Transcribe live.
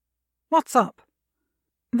What's up?"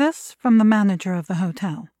 This from the manager of the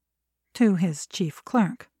hotel to his chief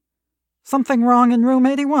clerk. "Something wrong in room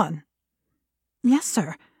 81?" "Yes,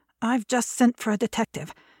 sir. I've just sent for a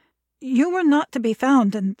detective. You were not to be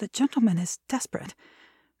found, and the gentleman is desperate,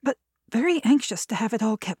 but very anxious to have it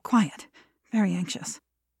all kept quiet. Very anxious.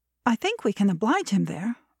 I think we can oblige him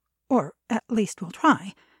there, or at least we'll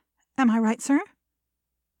try. Am I right, sir?"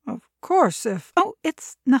 "Of course, if—" "Oh,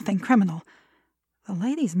 it's nothing criminal. The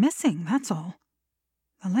lady's missing, that's all.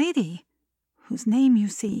 The lady whose name you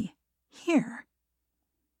see here."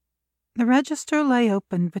 The register lay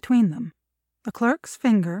open between them. The clerk's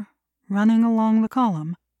finger, running along the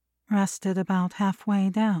column, rested about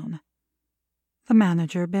halfway down. The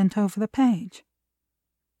manager bent over the page.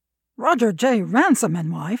 "Roger J. Ransom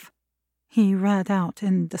and wife," he read out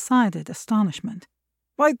in decided astonishment.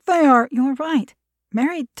 "Why, they are—" "You're right.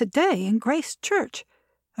 Married today in Grace Church.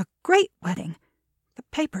 A great wedding. The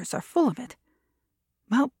papers are full of it.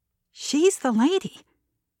 Well, she's the lady.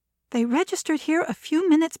 They registered here a few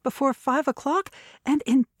minutes before 5 o'clock, and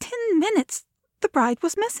in 10 minutes the bride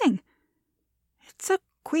was missing. It's a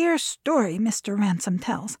queer story Mr. Ransom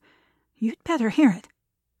tells. You'd better hear it.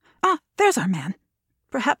 Ah, there's our man.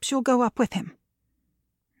 Perhaps you'll go up with him."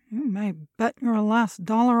 "You may bet your last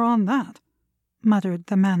dollar on that," muttered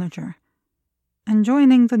the manager. And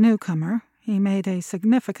joining the newcomer, he made a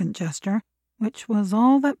significant gesture, which was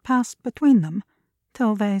all that passed between them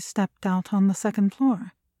till they stepped out on the second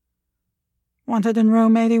floor. "Wanted in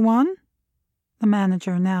room 81?" the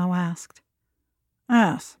manager now asked.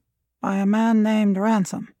 "Yes, by a man named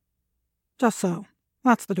Ransom." "Just so.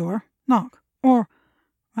 That's the door. Knock. Or,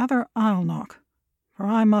 rather, I'll knock, for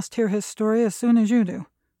I must hear his story as soon as you do.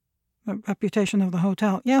 The reputation of the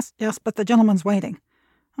hotel—" "Yes, but the gentleman's waiting."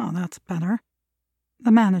 "Oh, that's better."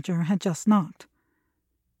 The manager had just knocked.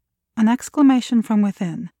 An exclamation from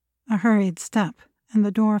within, a hurried step, and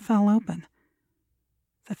the door fell open.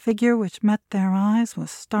 The figure which met their eyes was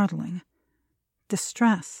startling.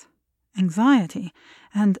 Distress, anxiety,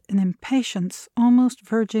 and an impatience almost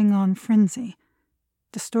verging on frenzy.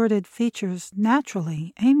 Distorted features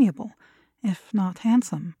naturally amiable, if not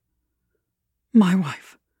handsome. "My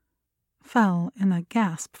wife!" fell in a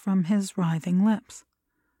gasp from his writhing lips.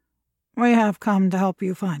 "We have come to help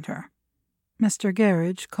you find her," Mr.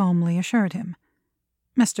 Gerridge calmly assured him.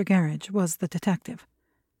 Mr. Gerridge was the detective.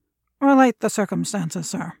 "Relate the circumstances,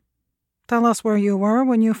 sir. Tell us where you were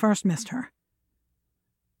when you first missed her."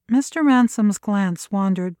 Mr. Ransom's glance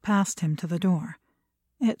wandered past him to the door.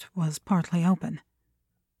 It was partly open.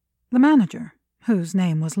 The manager, whose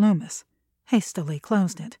name was Loomis, hastily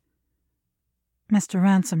closed it. Mr.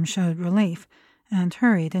 Ransom showed relief and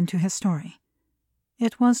hurried into his story.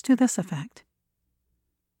 It was to this effect.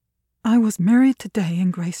 "I was married today in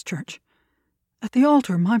Grace Church. At the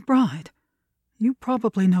altar, my bride, you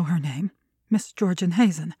probably know her name, Miss Georgian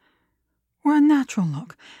Hazen, wore a natural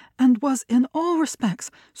look, and was in all respects,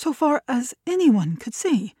 so far as anyone could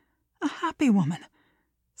see, a happy woman,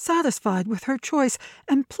 satisfied with her choice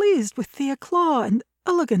and pleased with the eclat and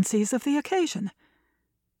elegancies of the occasion.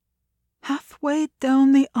 Halfway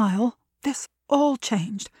down the aisle, this all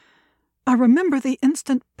changed. I remember the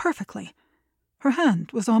instant perfectly. Her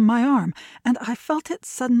hand was on my arm, and I felt it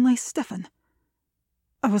suddenly stiffen.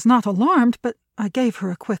 I was not alarmed, but I gave her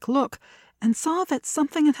a quick look, and saw that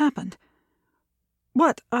something had happened.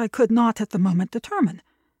 What, I could not at the moment determine.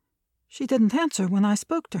 She didn't answer when I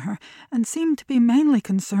spoke to her, and seemed to be mainly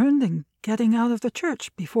concerned in getting out of the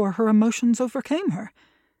church before her emotions overcame her.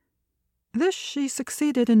 This she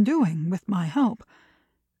succeeded in doing with my help,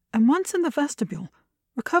 and once in the vestibule,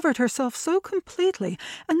 recovered herself so completely,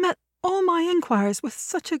 and met all my inquiries with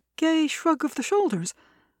such a gay shrug of the shoulders,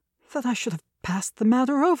 that I should have passed the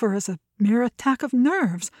matter over as a mere attack of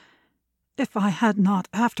nerves, if I had not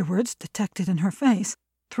afterwards detected in her face,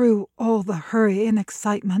 through all the hurry and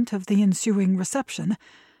excitement of the ensuing reception,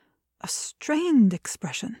 a strained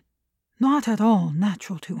expression, not at all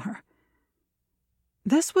natural to her.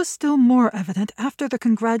 This was still more evident after the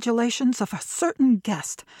congratulations of a certain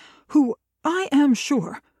guest, who, I am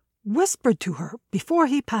sure, whispered to her before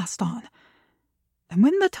he passed on. And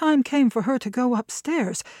when the time came for her to go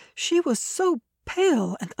upstairs, she was so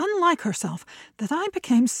pale and unlike herself that I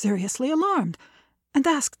became seriously alarmed, and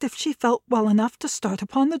asked if she felt well enough to start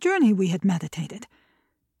upon the journey we had meditated.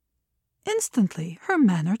 Instantly her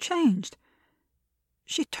manner changed.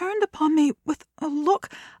 She turned upon me with a look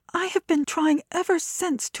I have been trying ever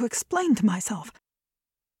since to explain to myself.